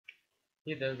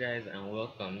Hey there guys and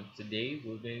welcome. Today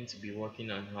we're going to be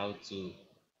working on how to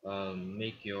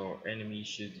make your enemy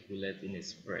shoot bullet in a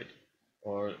spread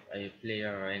or a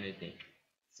player or anything.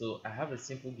 So I have a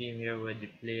simple game here where the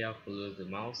player follows the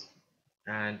mouse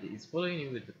and it's following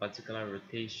it with a particular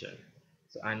rotation.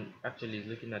 So and actually it's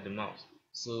looking at the mouse.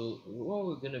 So what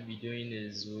we're going to be doing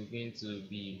is we're going to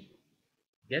be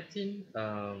getting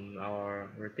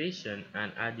our rotation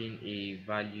and adding a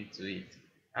value to it,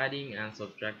 adding and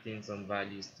subtracting some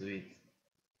values to it.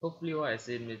 Hopefully what I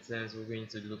said made sense. We're going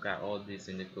to look at all this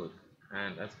in the code,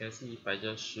 and as you can see, if I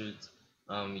just shoot,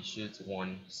 it shoots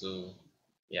one. So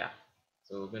yeah,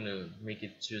 so we're gonna make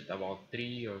it shoot about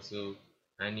three or so,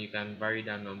 and you can vary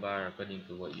that number according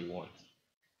to what you want.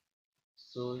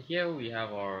 So here we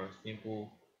have our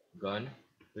simple gun.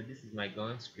 So this is my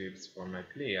gun scripts for my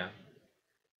player,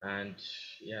 and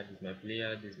yeah, this is my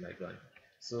player, this is my gun.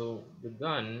 So the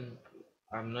gun,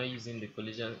 I'm not using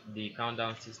the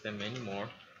countdown system anymore.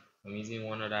 I'm using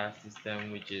one other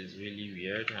system which is really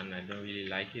weird and I don't really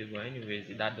like it, but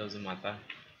anyways, that doesn't matter.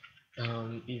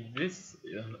 If this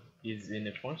is in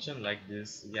a function like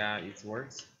this, yeah, it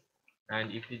works.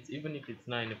 And if it's even if it's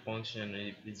not in a function,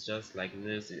 if it's just like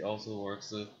this, it also works.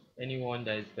 So anyone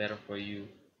that is better for you,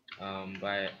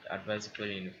 by advise you put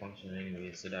it in a function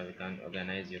anyway, so that we can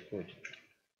organize your code.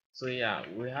 So yeah,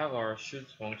 we have our shoot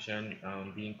function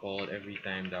being called every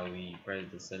time that we press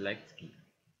the select key,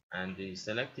 and the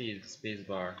select key is the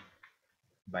spacebar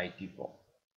by default.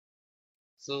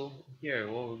 So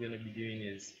here what we're going to be doing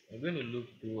is we're going to look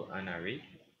through an array,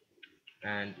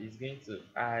 and it's going to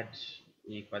add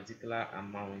a particular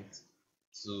amount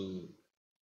to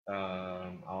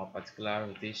our particular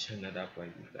rotation at that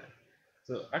point in time.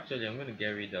 So actually I'm going to get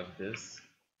rid of this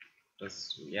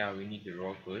because yeah, we need the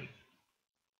raw code.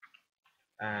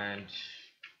 And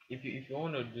if you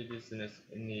want to do this in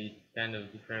a kind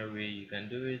of different way, you can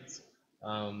do it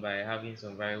by having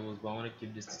some variables, but I want to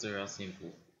keep this tutorial simple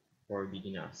for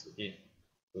beginners. Okay,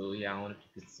 so yeah, I want to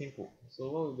keep it simple. So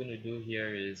what we're going to do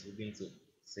here is we're going to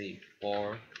say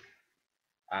for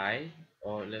I,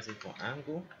 or let's say for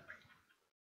angle,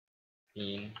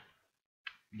 in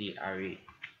the array.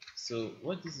 So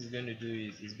what this is going to do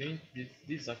is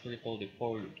this is actually called a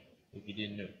for loop, if you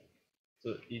didn't know.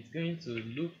 So it's going to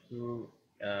look through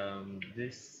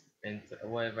this and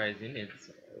whatever is in it,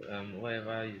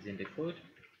 whatever is in the code.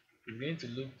 It's going to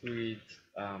look through it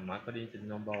according to the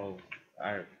number of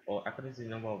or according to the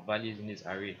number of values in this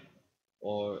array,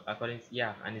 or according to,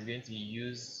 yeah, and it's going to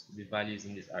use the values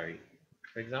in this array.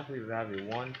 For example, if we have a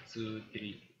 1 2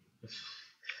 3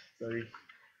 sorry,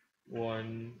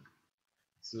 1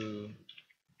 2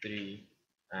 3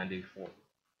 and a 4.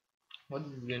 What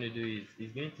this is going to do is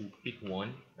it's going to pick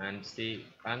one and say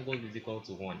angle is equal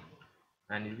to 1,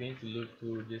 and it's going to look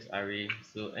through this array.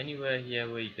 So anywhere here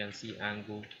where you can see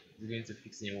angle, it's going to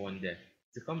fix in 1 there.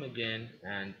 To come again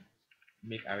and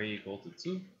make array equal to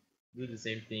 2, do the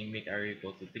same thing. Make array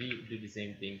equal to 3, do the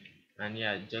same thing. And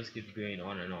yeah, it just keeps going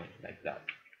on and on like that.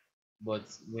 But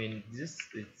when this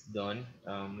is done,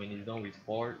 when it's done with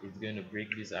 4, it's going to break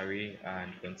this array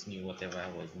and continue whatever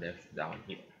was left down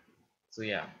here. So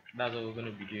yeah, that's what we're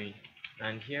going to be doing.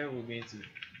 And here we're going to,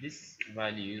 these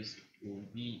values will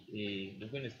be we're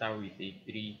going to start with a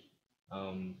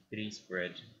 3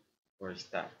 spread for a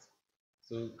start.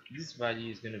 So this value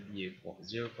is going to be a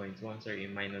 0 0.1, sorry, a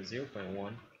minus 0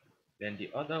 0.1. Then the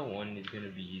other one is going to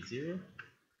be 0.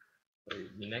 Sorry,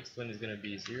 the next one is going to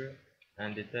be 0,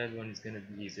 and the third one is going to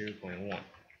be 0 0.1.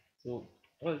 So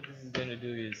what this is going to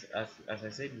do is, as I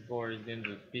said before, it's going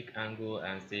to pick angle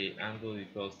and say angle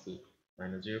equals to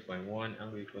minus 0 0.1,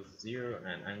 angle equals to 0,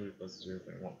 and angle equals to 0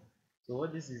 0.1. So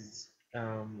what this is,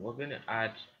 we're going to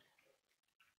add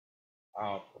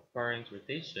our current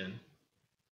rotation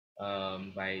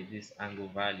by this angle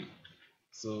value.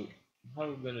 So how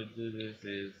we're going to do this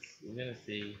is we're going to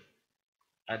say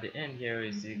at the end here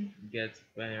is it get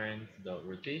parent dot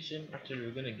rotation. Actually,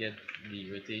 we're going to get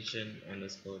the rotation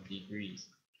underscore degrees.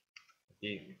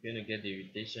 Okay, we're going to get the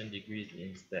rotation degrees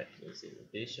instead. So say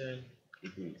rotation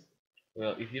degrees.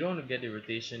 Well, if you don't want to get the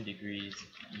rotation degrees,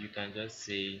 you can just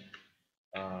say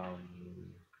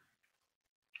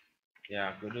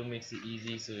yeah, Godot makes it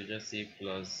easy, so you just say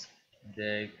plus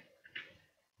deg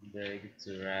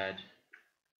to rad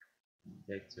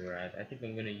vectorrad. I think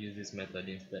I'm going to use this method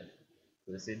instead.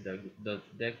 So say dot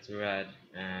vectorrad,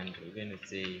 and we're going to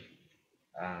say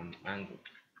angle.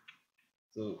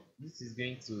 So this is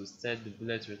going to set the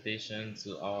bullet rotation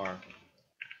to our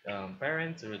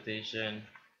parent rotation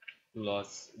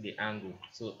plus the angle.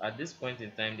 So at this point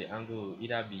in time, the angle will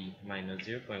either be minus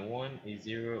 0 0.1, a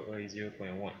 0, or a 0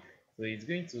 0.1. So it's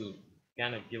going to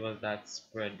kind of give us that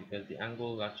spread because the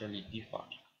angle actually differ.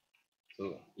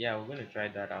 So yeah, we're gonna try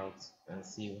that out and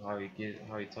see how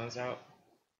it turns out.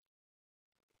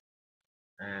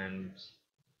 And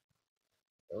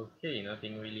okay,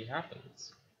 nothing really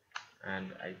happens. And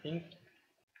I think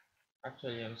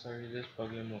actually I'm sorry, this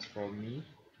problem was from me.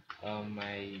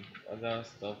 My other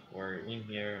stuff were in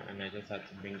here and I just had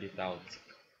to bring it out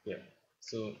here.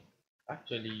 So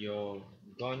actually your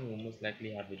gun will most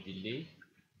likely have a delay,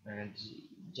 and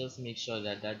just make sure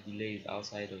that that delay is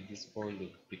outside of this for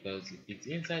loop, because if it's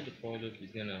inside the for loop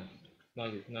it's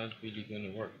not really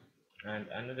gonna work. And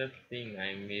another thing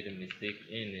I made a mistake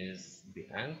in is the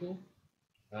angle.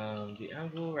 The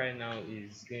angle right now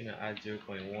is going to add zero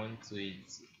point 0.1 to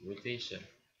its rotation,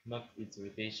 not its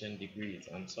rotation degrees.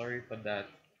 I'm sorry for that.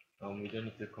 We don't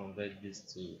need to convert this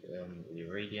to a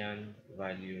radian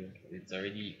value. It's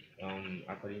already,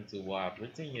 according to what I've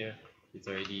written here, it's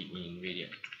already in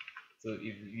radian. So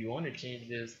if you want to change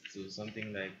this to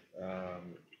something like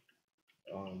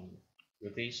um,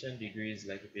 rotation degrees,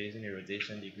 like if you're using a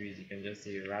rotation degrees, you can just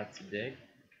say rad to deg,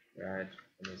 rad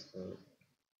underscore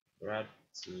rad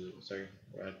to sorry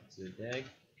rad to deg,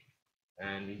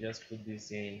 and you just put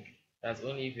this in. That's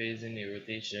only if you're using a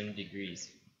rotation degrees.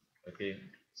 Okay,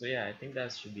 so yeah, I think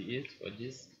that should be it for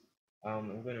this.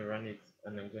 I'm going to run it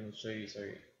and I'm going to show you.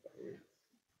 Sorry,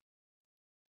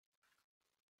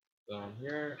 down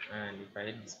here, and if I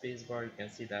hit the space bar, you can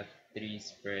see that three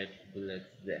spread bullets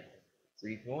there. So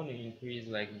if you want to increase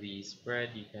like the spread,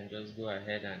 you can just go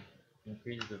ahead and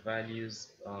increase the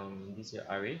values in this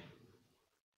array.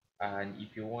 And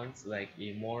if you want like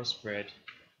a more spread,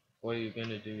 what you're going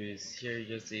to do is here you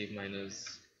just say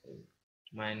minus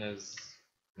minus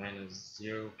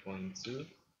 0.2,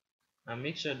 and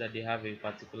make sure that they have a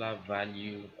particular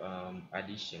value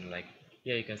addition. Like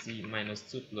here you can see minus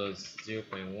 2 plus 0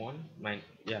 0.1,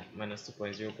 yeah, minus 2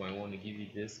 point 0 0.1 to give you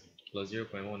this, plus 0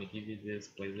 0.1 to give you this,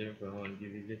 plus 0 0.1 to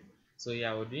give you this. So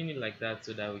yeah, we're doing it like that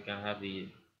so that we can have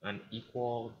an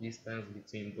equal distance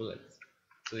between bullets.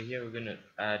 So here we're going to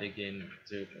add again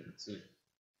 0 0.2.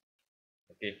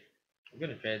 Okay, we're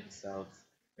going to try this out,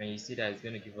 and you see that it's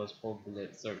going to give us 4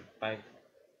 bullets, sorry, 5,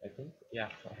 I think, yeah,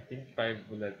 I think 5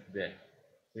 bullets there.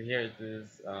 So here it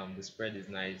is. The spread is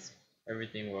nice,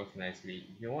 everything works nicely.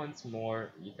 If you want more,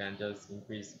 you can just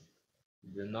increase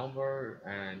the number,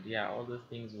 and yeah, all those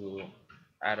things will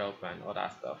add up and all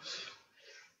that stuff.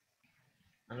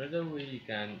 Another way you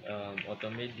can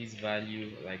automate this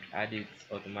value, like add it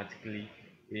automatically,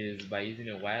 is by using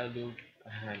a while loop.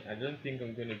 And I don't think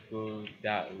I'm gonna go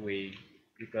that way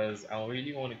because I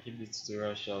really want to keep this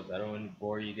tutorial short. I don't want to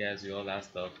bore you guys with all that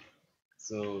stuff.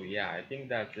 So yeah, I think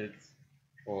that's it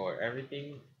for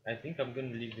everything. I think I'm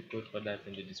going to leave the code for that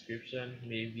in the description.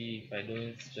 Maybe if I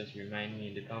don't, just remind me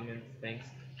in the comments. Thanks.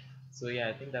 So yeah,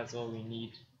 I think that's all we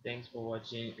need. Thanks for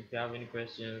watching. If you have any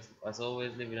questions, as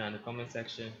always, leave it in the comment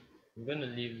section. I'm going to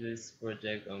leave this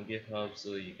project on GitHub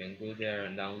so you can go there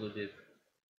and download it.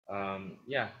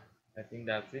 Yeah, I think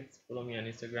that's it. Follow me on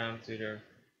Instagram, Twitter,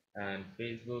 and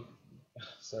Facebook.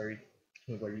 Sorry,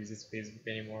 nobody uses Facebook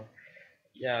anymore.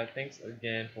 Yeah, thanks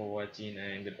again for watching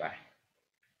and goodbye.